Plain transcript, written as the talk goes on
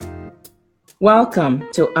Welcome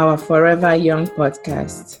to our Forever Young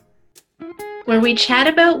podcast, where we chat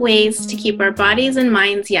about ways to keep our bodies and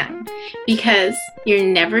minds young, because you're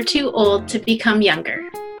never too old to become younger.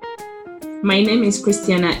 My name is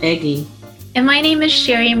Christiana Eggy. And my name is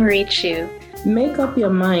Sherry Marie Chu. Make up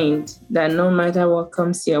your mind that no matter what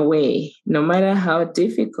comes your way, no matter how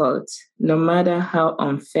difficult, no matter how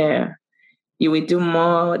unfair, you will do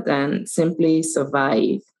more than simply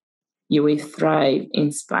survive. You will thrive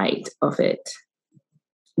in spite of it.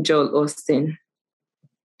 Joel Osteen.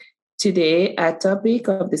 Today, our topic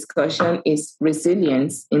of discussion is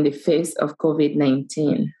resilience in the face of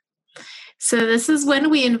COVID-19. So this is when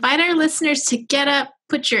we invite our listeners to get up,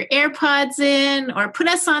 put your AirPods in, or put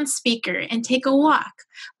us on speaker and take a walk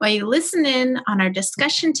while you listen in on our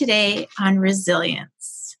discussion today on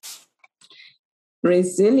resilience.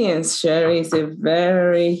 Resilience, Sherry, is a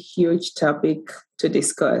very huge topic to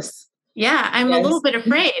discuss. Yeah, I'm a little bit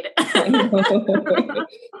afraid.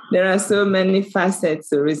 There are so many facets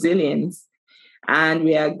to resilience, and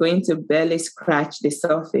we are going to barely scratch the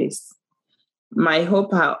surface. My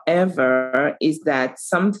hope, however, is that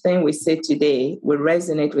something we say today will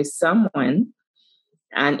resonate with someone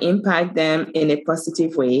and impact them in a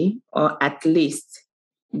positive way, or at least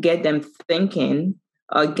get them thinking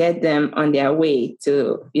or get them on their way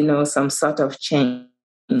to, some sort of change.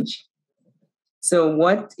 So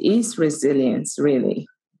what is resilience really?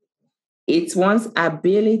 It's one's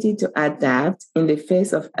ability to adapt in the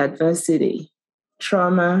face of adversity,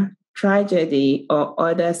 trauma, tragedy, or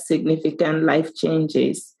other significant life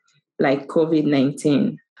changes like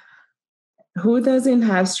COVID-19. Who doesn't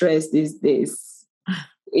have stress these days?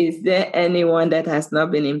 Is there anyone that has not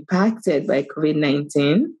been impacted by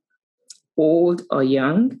COVID-19, old or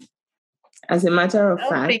young? As a matter of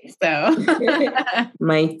fact, I don't think so.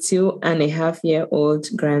 My 2.5-year-old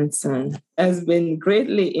grandson has been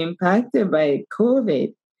greatly impacted by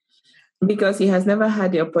COVID because he has never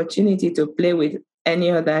had the opportunity to play with any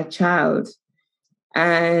other child.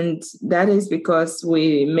 And that is because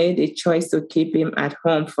we made a choice to keep him at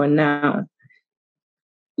home for now.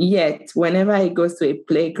 Yet, whenever he goes to a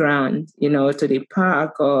playground, to the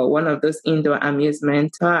park or one of those indoor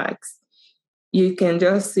amusement parks, you can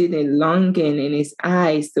just see the longing in his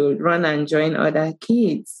eyes to run and join other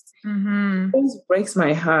kids. Mm-hmm. It breaks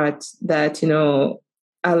my heart that,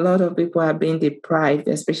 a lot of people are being deprived,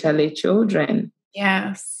 especially children.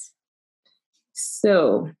 Yes.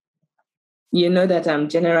 So, you know that I'm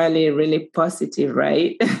generally really positive,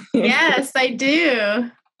 right? Yes, I do.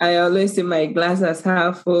 I always see my glass as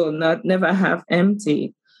half full, never half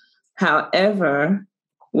empty. However,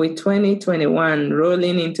 with 2021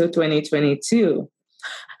 rolling into 2022.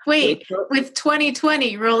 Wait, with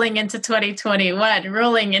 2020 rolling into 2021,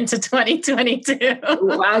 rolling into 2022.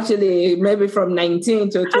 Well, actually, maybe from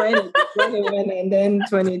 19 to 20, 21, and then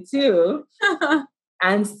 22.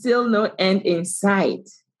 And still no end in sight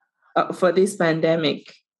for this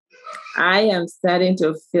pandemic. I am starting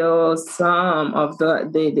to feel some of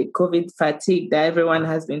the COVID fatigue that everyone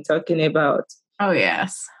has been talking about. Oh,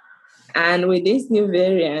 yes. And with this new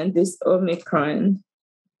variant, this Omicron,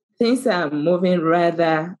 things are moving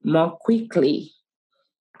rather more quickly.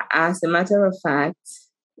 As a matter of fact,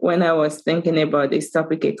 when I was thinking about this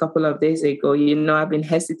topic a couple of days ago, I've been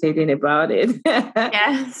hesitating about it.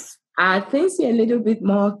 Yes. Things are a little bit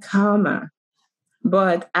more calmer.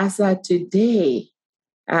 But as of today,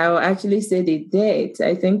 I'll actually say the date.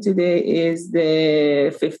 I think today is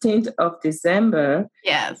the 15th of December.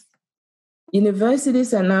 Yes.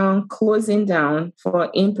 Universities are now closing down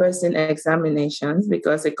for in-person examinations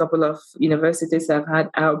because a couple of universities have had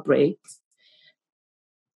outbreaks.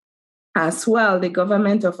 As well, the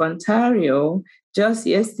government of Ontario just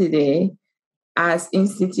yesterday has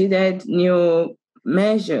instituted new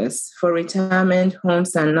measures for retirement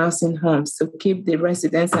homes and nursing homes to keep the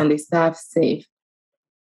residents and the staff safe.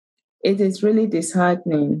 It is really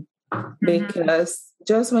disheartening because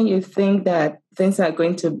just when you think that things are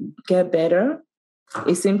going to get better,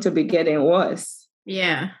 it seems to be getting worse.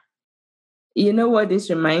 Yeah. You know what this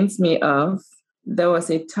reminds me of? There was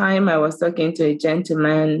a time I was talking to a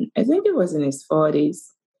gentleman, I think he was in his 40s.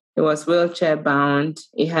 He was wheelchair bound.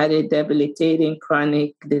 He had a debilitating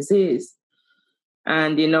chronic disease.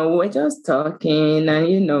 And, we're just talking,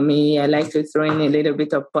 and me, I like to throw in a little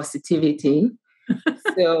bit of positivity.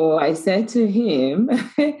 So I said to him,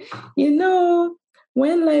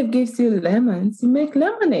 when life gives you lemons, you make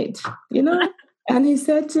lemonade, And he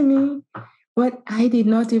said to me, but I did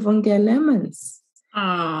not even get lemons.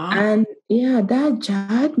 Aww. And that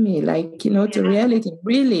jarred me, to reality.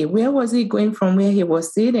 Really, where was he going from where he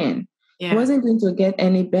was sitting? Yeah. He wasn't going to get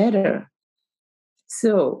any better.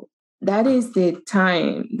 So that is the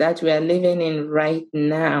time that we are living in right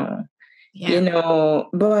now,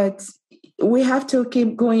 but we have to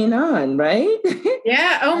keep going on, right?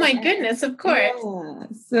 Yeah. Oh my goodness, of course. Yeah.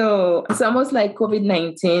 So it's almost like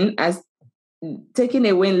COVID-19 has taken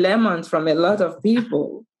away lemons from a lot of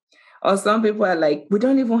people. Or some people are like, we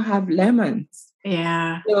don't even have lemons.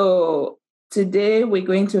 Yeah. So today we're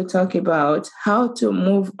going to talk about how to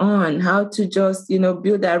move on, how to just,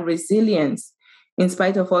 build that resilience in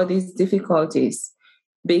spite of all these difficulties.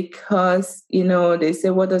 Because, they say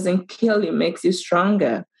what doesn't kill you makes you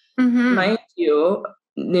stronger. Mm-hmm. Mind you,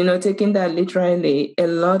 taking that literally, a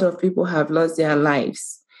lot of people have lost their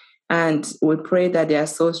lives. And we pray that their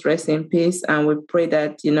souls rest in peace. And we pray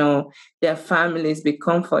that, their families be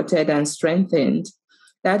comforted and strengthened.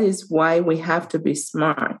 That is why we have to be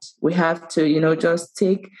smart. We have to, just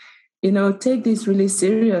take this really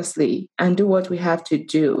seriously and do what we have to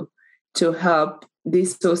do to help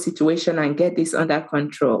this whole situation and get this under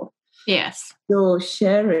control. Yes. So,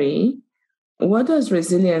 Sherry, what does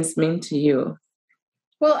resilience mean to you?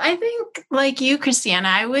 Well, I think like you, Christiana,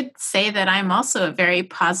 I would say that I'm also a very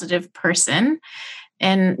positive person.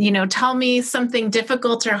 And, tell me something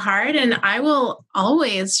difficult or hard, and I will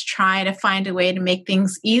always try to find a way to make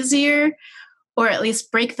things easier or at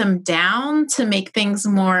least break them down to make things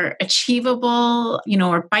more achievable,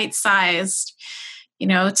 or bite-sized.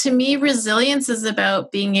 To me, resilience is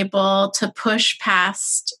about being able to push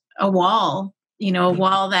past a wall, a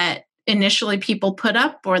wall that initially people put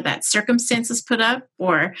up or that circumstances put up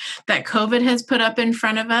or that COVID has put up in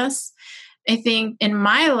front of us. I think in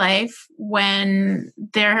my life, when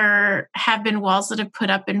there have been walls that have put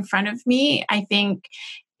up in front of me, I think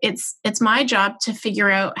it's my job to figure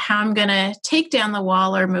out how I'm going to take down the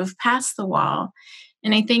wall or move past the wall.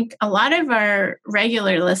 And I think a lot of our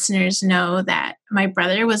regular listeners know that my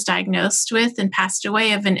brother was diagnosed with and passed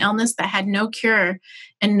away of an illness that had no cure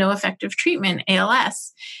and no effective treatment,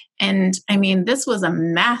 ALS. And I mean, this was a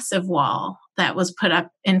massive wall that was put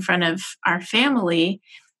up in front of our family.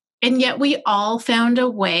 And yet we all found a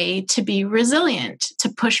way to be resilient, to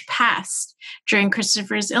push past during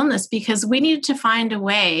Christopher's illness, because we needed to find a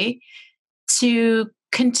way to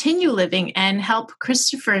continue living and help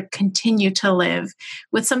Christopher continue to live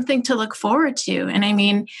with something to look forward to. And I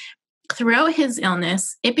mean, throughout his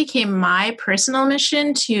illness, it became my personal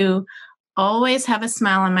mission to always have a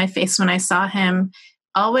smile on my face when I saw him,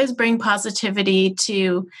 always bring positivity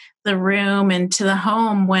to the room and to the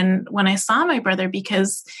home when I saw my brother,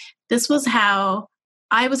 because this was how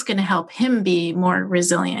I was going to help him be more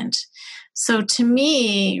resilient. So to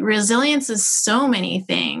me, resilience is so many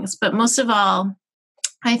things, but most of all,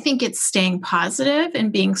 I think it's staying positive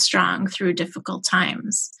and being strong through difficult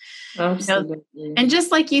times. Absolutely. And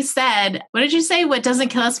just like you said, what did you say? What doesn't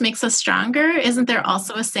kill us makes us stronger. Isn't there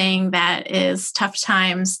also a saying that is tough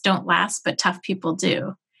times don't last, but tough people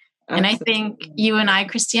do? Absolutely. And I think you and I,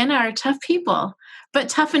 Christiana, are tough people, but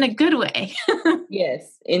tough in a good way.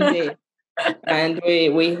 Yes, indeed. And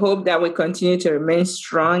we hope that we continue to remain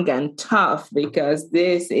strong and tough, because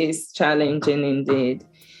this is challenging indeed.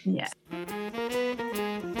 Yeah.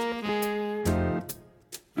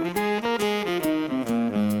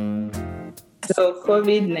 So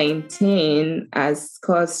COVID-19 has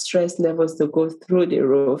caused stress levels to go through the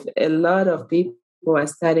roof. A lot of people are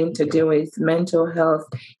starting to deal with mental health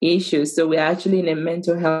issues. So we're actually in a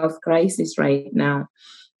mental health crisis right now.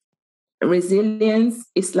 Resilience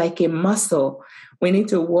is like a muscle. We need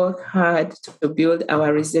to work hard to build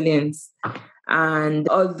our resilience. And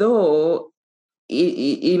although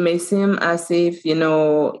it may seem as if,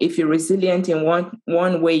 if you're resilient in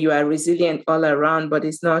one way, you are resilient all around, but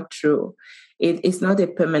it's not true. It's not a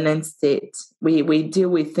permanent state. We deal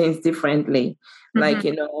with things differently. Mm-hmm. Like,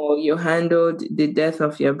 you handled the death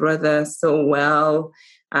of your brother so well.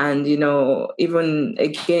 And, even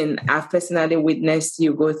again, I've personally witnessed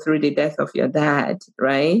you go through the death of your dad,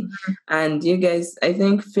 right? Mm-hmm. And you guys, I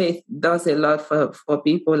think faith does a lot for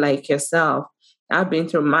people like yourself. I've been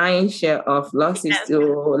through my share of losses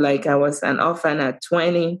too. Like, I was an orphan at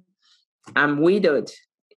 20. I'm widowed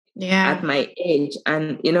at my age.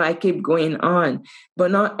 And, I keep going on.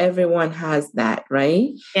 But not everyone has that, right?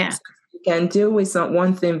 Yeah. So you can deal with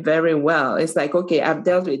one thing very well. It's like, okay, I've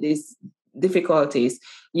dealt with these difficulties.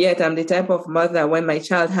 Yet I'm the type of mother, when my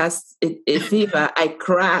child has a fever, I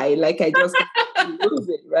cry like I just lose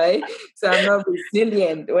it, right? So I'm not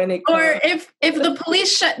resilient when it comes. Or if the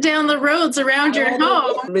police shut down the roads around your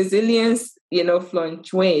home. Resilience,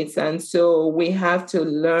 fluctuates. And so we have to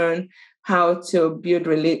learn how to build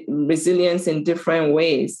resilience in different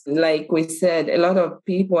ways. Like we said, a lot of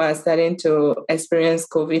people are starting to experience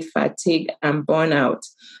COVID fatigue and burnout.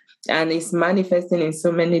 And it's manifesting in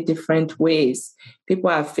so many different ways.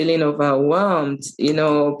 People are feeling overwhelmed.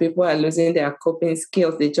 People are losing their coping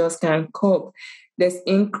skills. They just can't cope. There's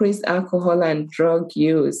increased alcohol and drug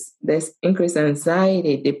use. There's increased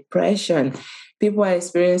anxiety, depression. People are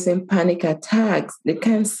experiencing panic attacks. They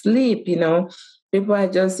can't sleep. People are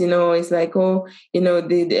just, it's like,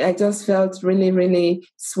 I just felt really, really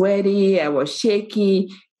sweaty. I was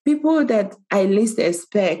shaky. People that I least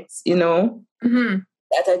expect, Mm-hmm.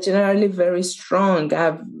 that are generally very strong.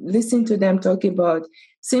 I've listened to them talk about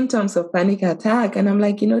symptoms of panic attack. And I'm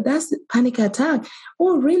like, that's panic attack.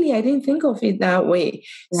 Oh, really? I didn't think of it that way.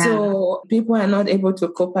 Yeah. So people are not able to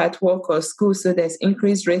cope at work or school. So there's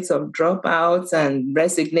increased rates of dropouts and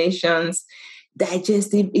resignations,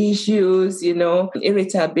 digestive issues,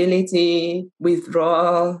 irritability,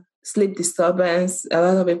 withdrawal, sleep disturbance. A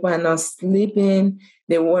lot of people are not sleeping.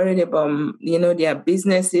 They're worried about, their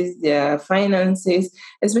businesses, their finances,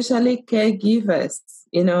 especially caregivers,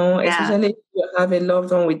 especially if you have a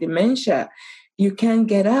loved one with dementia. You can't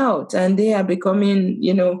get out and they are becoming,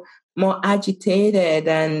 more agitated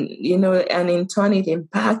and, and in turn it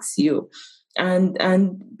impacts you.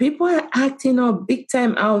 And people are acting up big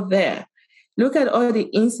time out there. Look at all the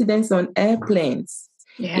incidents on airplanes.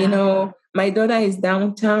 Yeah. My daughter is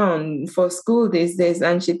downtown for school these days,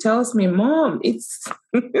 and she tells me, "Mom, it's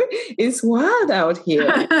it's wild out here.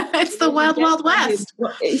 It's the wild, wild west."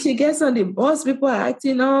 She gets on the bus, people are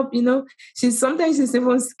acting up. She's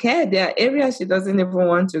even scared. There are areas she doesn't even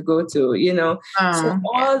want to go to. So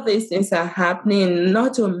all these things are happening.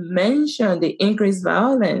 Not to mention the increased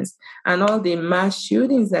violence and all the mass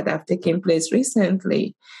shootings that have taken place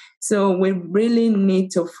recently. So we really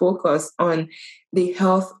need to focus on the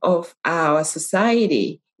health of our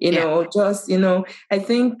society. I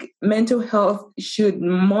think mental health should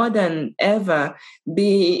more than ever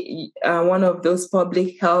be one of those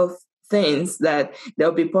public health things that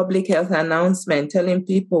there'll be public health announcement telling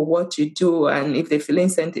people what to do and if they're feeling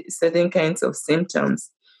certain kinds of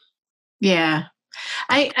symptoms. Yeah.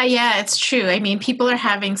 Yeah, it's true. I mean, people are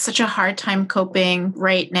having such a hard time coping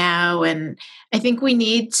right now. And I think we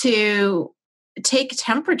need to take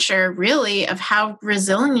temperature really of how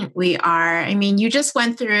resilient we are. I mean, you just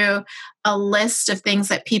went through a list of things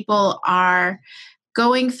that people are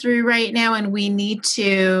going through right now. And we need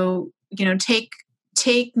to,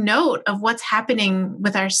 take note of what's happening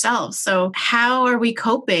with ourselves. So how are we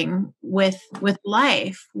coping with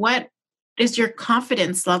life? What is your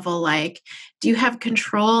confidence level like? Do you have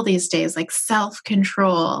control these days, like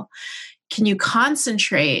self-control? Can you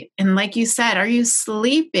concentrate? And like you said, are you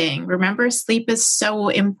sleeping? Remember, sleep is so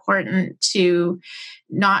important to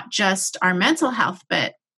not just our mental health,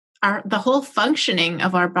 but the whole functioning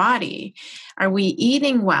of our body. Are we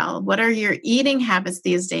eating well? What are your eating habits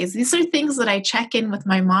these days? These are things that I check in with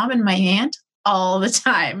my mom and my aunt all the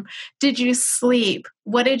time. Did you sleep?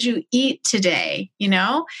 What did you eat today?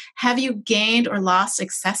 Have you gained or lost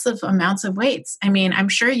excessive amounts of weights? I mean, I'm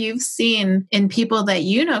sure you've seen in people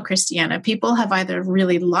that Christiana, people have either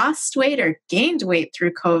really lost weight or gained weight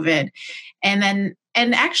through COVID. And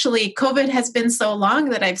actually COVID has been so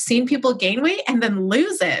long that I've seen people gain weight and then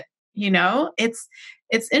lose it.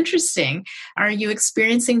 It's interesting. Are you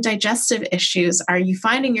experiencing digestive issues? Are you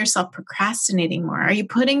finding yourself procrastinating more? Are you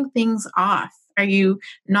putting things off? Are you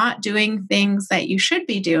not doing things that you should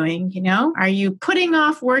be doing? Are you putting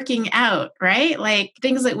off working out, right? Like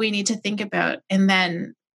things that we need to think about. And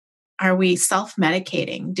then are we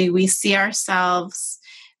self-medicating? Do we see ourselves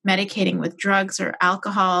medicating with drugs or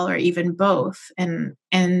alcohol or even both?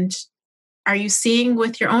 And are you seeing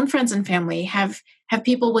with your own friends and family? Have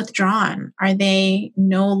people withdrawn? Are they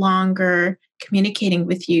no longer communicating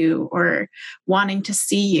with you or wanting to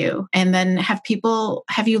see you? And then have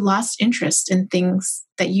you lost interest in things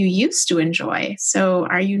that you used to enjoy? So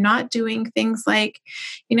are you not doing things like,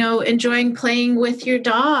 enjoying playing with your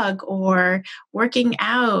dog or working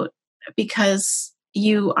out because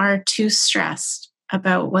you are too stressed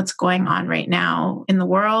about what's going on right now in the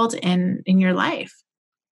world and in your life?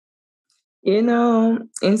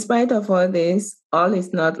 In spite of all this, all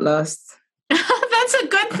is not lost. That's a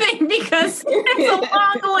good thing because it's a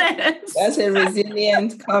long list. That's a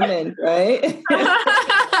resilient comment, right?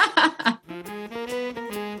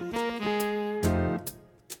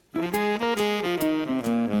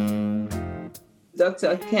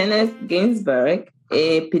 Dr. Kenneth Ginsberg,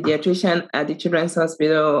 a pediatrician at the Children's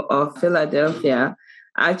Hospital of Philadelphia,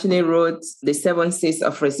 actually wrote The 7 C's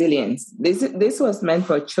of Resilience. This was meant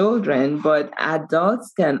for children, but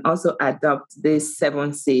adults can also adopt these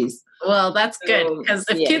 7 C's. Well, that's good because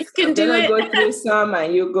if kids can do it. I'm going to go through some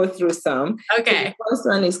and you go through some. Okay. So the first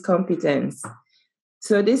one is competence.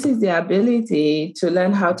 So this is the ability to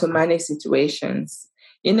learn how to manage situations.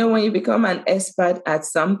 When you become an expert at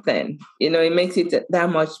something, it makes it that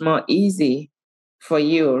much more easy for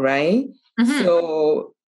you, right? Mm-hmm.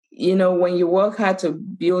 So, when you work hard to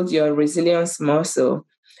build your resilience muscle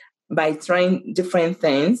by trying different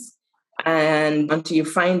things, and until you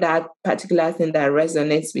find that particular thing that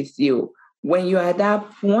resonates with you, when you're at that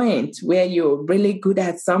point where you're really good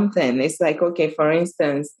at something, it's like, okay, for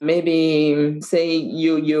instance, maybe say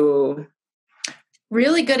you're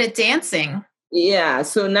really good at dancing. Yeah.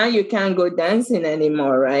 So now you can't go dancing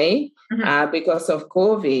anymore, right? Mm-hmm. Because of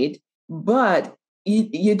COVID. But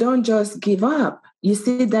you don't just give up. You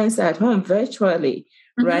still dance at home virtually,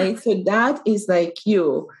 mm-hmm. right? So that is like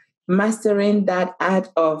you mastering that art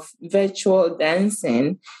of virtual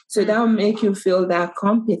dancing. So that will make you feel that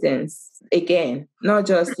competence again, not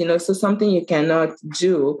just, so something you cannot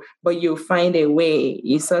do, but you find a way,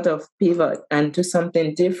 you sort of pivot and do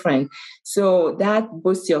something different. So that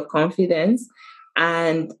boosts your confidence.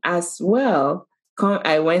 And as well,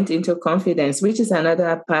 I went into confidence, which is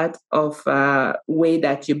another part of way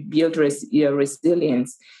that you build your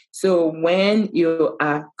resilience. So when you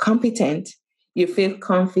are competent, you feel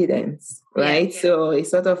confidence, right? Yeah. So it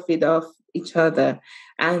sort of feed off each other.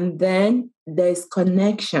 And then there's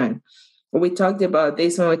connection. We talked about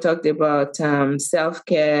this when we talked about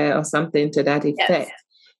self-care or something to that effect. Yes.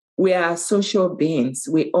 We are social beings.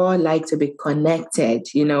 We all like to be connected.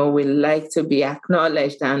 We like to be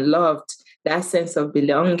acknowledged and loved, that sense of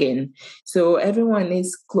belonging. So everyone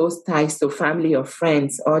needs close ties to family or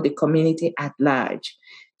friends or the community at large.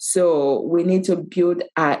 So we need to build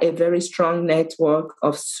a very strong network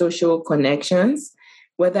of social connections,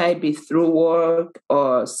 whether it be through work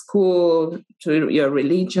or school, through your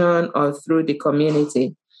religion, or through the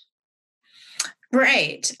community.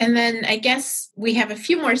 Right. And then I guess we have a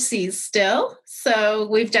few more C's still. So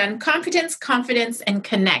we've done competence, confidence, and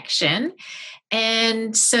connection.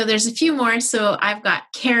 And so there's a few more. So I've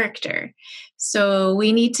got character. So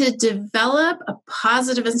we need to develop a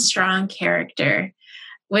positive and strong character,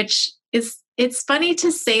 which it's funny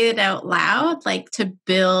to say it out loud, like to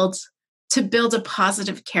build a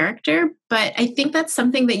positive character. But I think that's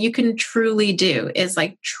something that you can truly do, is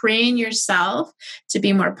like train yourself to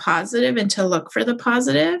be more positive and to look for the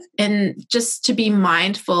positive and just to be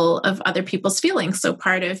mindful of other people's feelings. So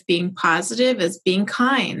part of being positive is being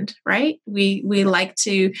kind, right? We like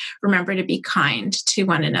to remember to be kind to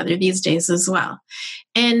one another these days as well.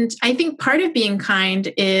 And I think part of being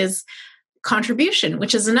kind is contribution,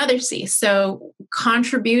 which is another C. So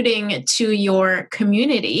contributing to your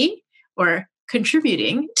community or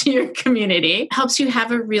contributing to your community helps you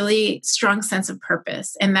have a really strong sense of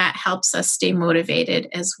purpose. And that helps us stay motivated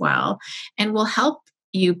as well, and will help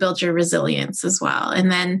you build your resilience as well.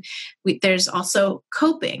 And then there's also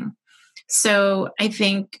coping. So I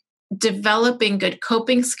think developing good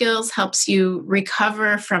coping skills helps you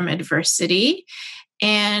recover from adversity,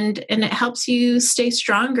 and it helps you stay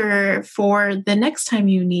stronger for the next time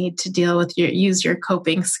you need to use your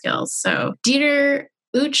coping skills. So Dieter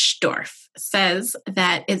Uchtdorf says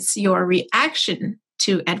that it's your reaction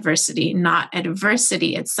to adversity, not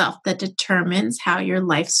adversity itself, that determines how your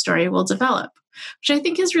life story will develop, which I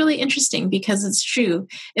think is really interesting because it's true.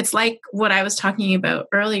 It's like what I was talking about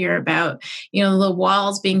earlier about, the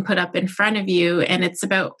walls being put up in front of you, and it's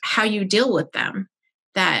about how you deal with them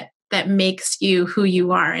that makes you who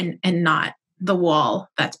you are, and not the wall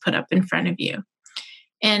that's put up in front of you.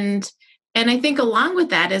 And I think along with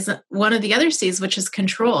that is one of the other C's, which is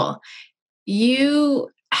control. You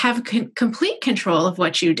have complete control of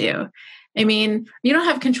what you do. I mean, you don't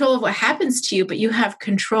have control of what happens to you, but you have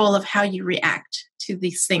control of how you react to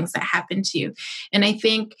these things that happen to you. And I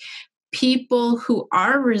think people who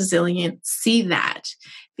are resilient see that,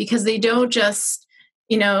 because they don't just,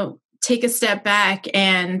 take a step back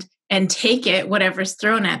and take it, whatever's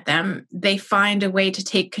thrown at them. They find a way to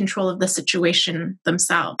take control of the situation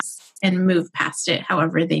themselves and move past it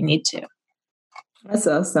however they need to. That's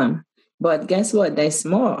awesome. But guess what? There's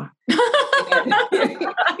more. In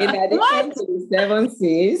addition to the 7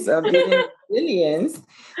 C's of building resilience,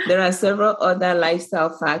 there are several other lifestyle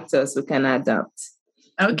factors we can adopt.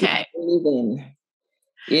 Okay. Deep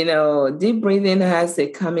breathing. Deep breathing has a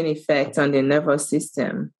calming effect on the nervous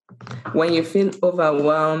system. When you feel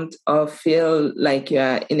overwhelmed or feel like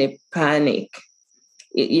you're in a panic,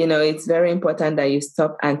 it's very important that you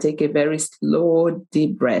stop and take a very slow,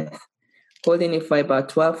 deep breath, holding it for about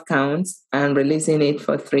 12 counts and releasing it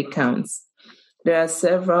for 3 counts. There are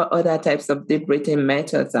several other types of deep breathing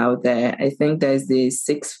methods out there. I think there's the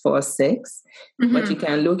 6-4-6, but you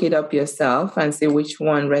can look it up yourself and see which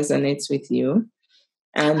one resonates with you.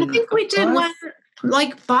 And I think we did one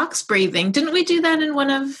like box breathing. Didn't we do that in one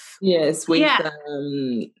of? Yes, with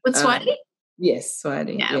Swati? Yes,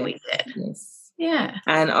 Swati. Yeah, yes, we did. Yes. Yeah.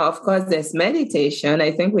 And of course, there's meditation.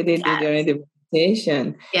 I think we did it during the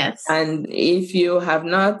meditation. Yes. And if you have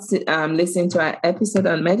not listened to our episode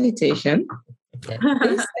on meditation, please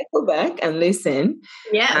cycle back and listen.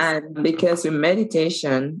 Yes. And because with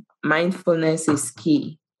meditation, mindfulness is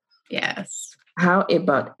key. Yes. How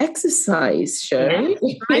about exercise, Sherry?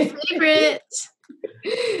 Yes, my favorite.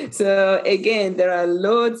 So again, there are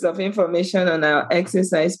loads of information on our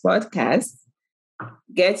exercise podcast.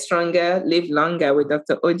 Get Stronger, Live Longer with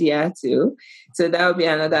Dr. Odiatu. So that will be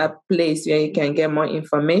another place where you can get more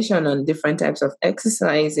information on different types of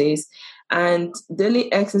exercises. And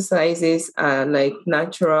daily exercises are like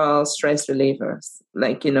natural stress relievers.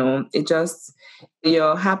 Like, it just,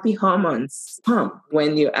 your happy hormones pump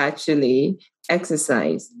when you actually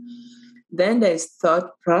exercise. Then there's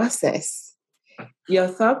thought process. Your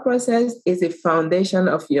thought process is the foundation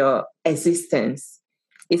of your existence.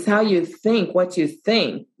 It's how you think, what you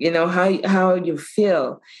think, how you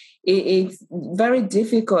feel. It's very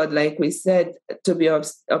difficult, like we said, to be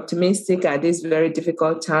optimistic at this very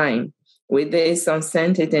difficult time with this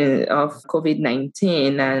uncertainty of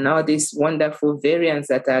COVID-19 and all these wonderful variants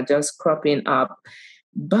that are just cropping up.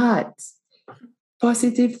 But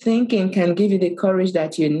positive thinking can give you the courage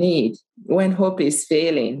that you need when hope is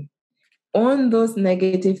failing. On those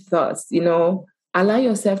negative thoughts, allow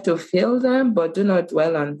yourself to feel them, but do not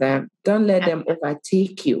dwell on them. Don't let them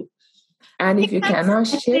overtake you. And if you cannot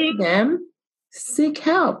shake them, seek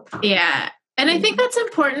help. Yeah. And I think that's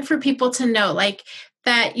important for people to know, like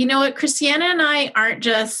that, Christiana and I aren't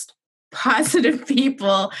just positive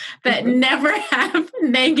people that never have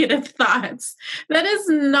negative thoughts. That is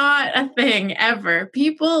not a thing ever.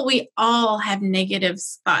 We all have negative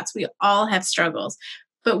thoughts. We all have struggles.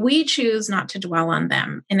 But we choose not to dwell on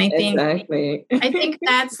them. And I think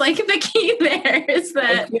that's like the key there is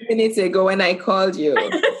that a few minutes ago when I called you.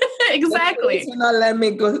 Exactly. You not let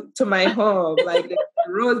me go to my home. Like the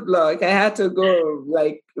roadblock. I had to go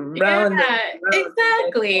like round. Yeah,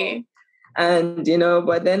 exactly. And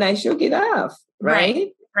but then I shook it off.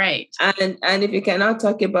 Right. Right. And if you cannot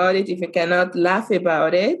talk about it, if you cannot laugh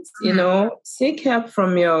about it, seek help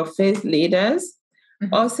from your faith leaders.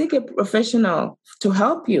 Or seek a professional to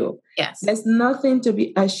help you. Yes. There's nothing to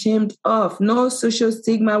be ashamed of. No social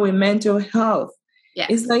stigma with mental health. Yes.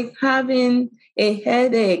 It's like having a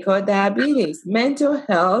headache or diabetes. Mental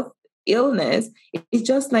health, illness, it's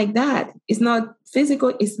just like that. It's not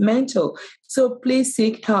physical, it's mental. So please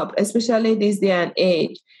seek help, especially this day and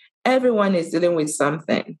age. Everyone is dealing with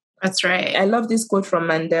something. That's right. I love this quote from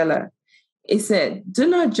Mandela. He said, "Do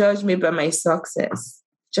not judge me by my success.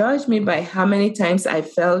 Judge me by how many times I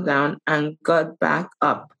fell down and got back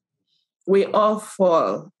up." We all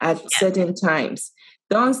fall at certain times.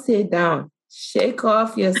 Don't stay down. Shake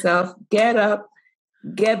off yourself. Get up.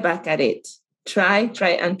 Get back at it. Try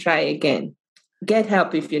again. Get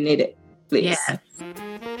help if you need it, please. Yes.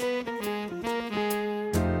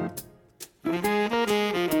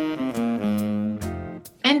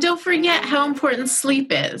 And don't forget how important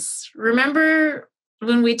sleep is. Remember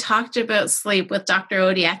when we talked about sleep with Dr.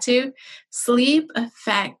 Odiatu, sleep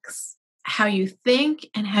affects how you think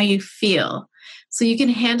and how you feel. So you can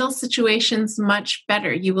handle situations much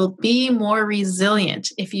better. You will be more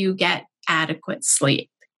resilient if you get adequate sleep.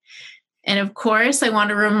 And of course, I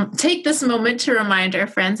want to take this moment to remind our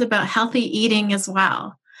friends about healthy eating as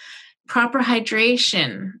well. Proper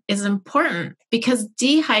hydration is important because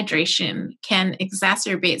dehydration can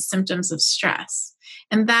exacerbate symptoms of stress.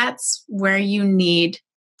 And that's where you need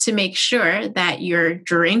to make sure that you're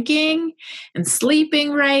drinking and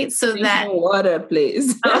sleeping right so that... water,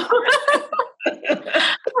 please.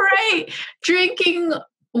 Right. Drinking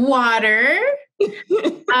water.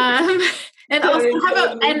 And also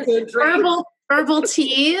have herbal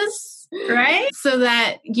teas, right? So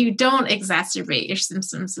that you don't exacerbate your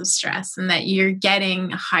symptoms of stress and that you're getting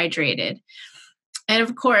hydrated. And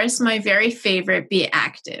of course, my very favorite, be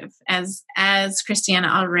active. As Christiana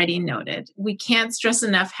already noted, we can't stress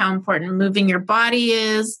enough how important moving your body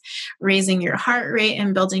is, raising your heart rate,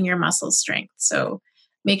 and building your muscle strength. So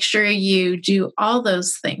make sure you do all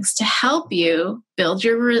those things to help you build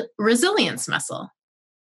your resilience muscle.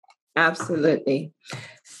 Absolutely.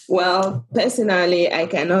 Well, personally, I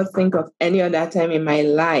cannot think of any other time in my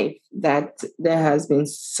life that there has been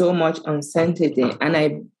so much uncertainty.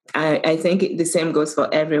 And I think the same goes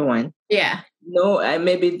for everyone. Yeah. No,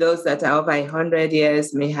 maybe those that are over 100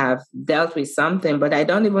 years may have dealt with something, but I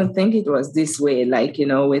don't even think it was this way, like,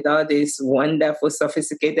 with all these wonderful,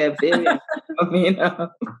 sophisticated variants,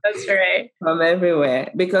 That's right. From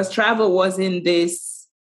everywhere. Because travel wasn't this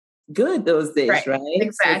good those days, right?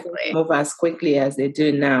 Exactly. So move as quickly as they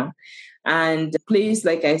do now. And please,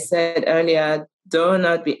 like I said earlier, do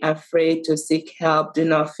not be afraid to seek help. Do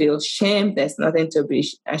not feel shame. There's nothing to be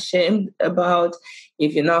ashamed about.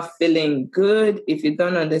 If you're not feeling good, if you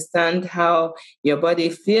don't understand how your body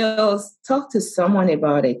feels, talk to someone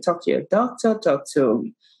about it. Talk to your doctor, talk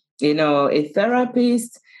to, a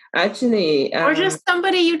therapist. Actually, or just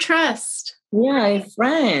somebody you trust. Yeah, a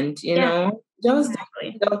friend, just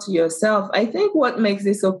talk to yourself. I think what makes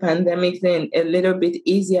this whole pandemic thing a little bit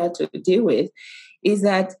easier to deal with is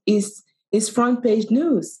that it's front page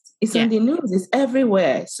news. It's on the news. It's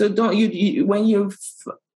everywhere. So don't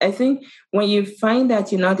I think when you find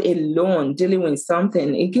that you're not alone dealing with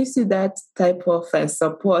something, it gives you that type of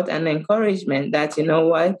support and encouragement that,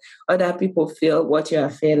 what, other people feel what you are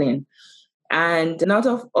feeling. And not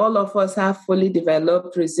all of us have fully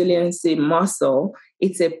developed resiliency muscle.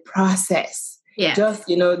 It's a process. Yeah. Just,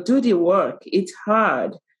 do the work. It's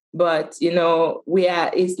hard, but,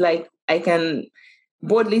 it's like I can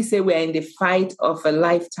boldly say we're in the fight of a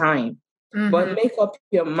lifetime. Mm-hmm. But make up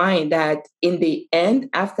your mind that in the end,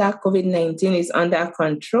 after COVID-19 is under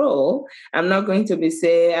control, I'm not going to be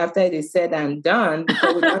saying after it is said and done.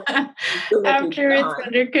 After it's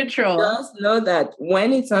under control. Just know that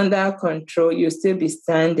when it's under control, you'll still be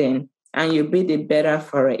standing and you'll be the better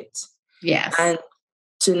for it. Yes. And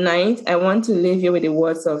tonight, I want to leave you with the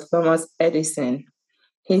words of Thomas Edison.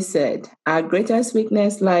 He said, "Our greatest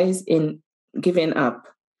weakness lies in giving up.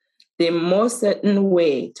 The most certain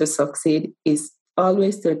way to succeed is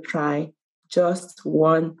always to try just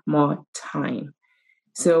one more time."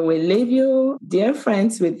 So we leave you, dear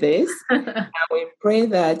friends, with this. And we pray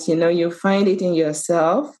that, you find it in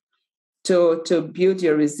yourself to build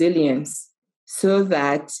your resilience so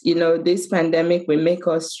that, this pandemic will make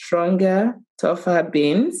us stronger, tougher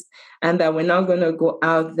beings, and that we're not going to go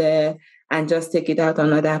out there and just take it out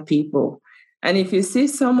on other people. And if you see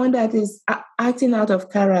someone that is acting out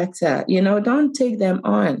of character, don't take them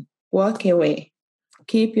on. Walk away.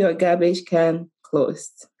 Keep your garbage can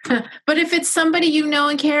closed. But if it's somebody you know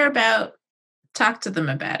and care about, talk to them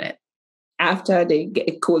about it. After they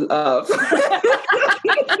get cool off.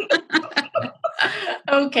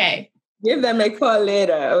 Okay. Give them a call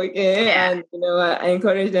later, okay? Yeah. And, I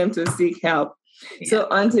encourage them to seek help. Yeah. So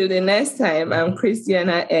until the next time, I'm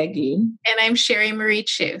Christiana Eggy. And I'm Sherry Marie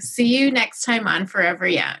Chu. See you next time on Forever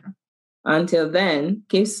Young. Until then,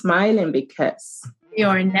 keep smiling because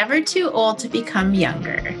you're never too old to become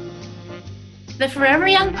younger. The Forever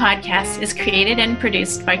Young podcast is created and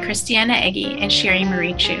produced by Christiana Eggy and Sherry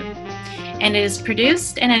Marie Chu. And it is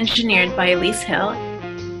produced and engineered by Elise Hill.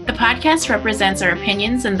 The podcast represents our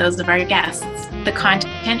opinions and those of our guests. The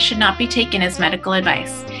content should not be taken as medical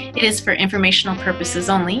advice. It is for informational purposes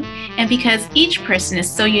only, and because each person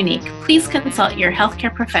is so unique, please consult your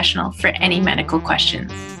healthcare professional for any medical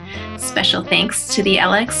questions. Special thanks to the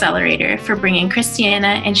Ella Accelerator for bringing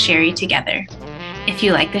Christiana and Sherry together. If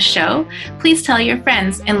you like the show, please tell your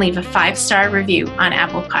friends and leave a 5-star review on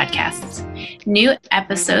Apple Podcasts. New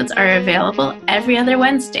episodes are available every other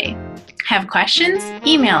Wednesday. Have questions?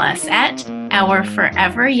 Email us at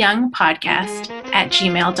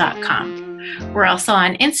ourforeveryoungpodcast@gmail.com. We're also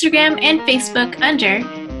on Instagram and Facebook under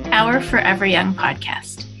Our Forever Young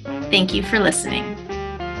Podcast. Thank you for listening.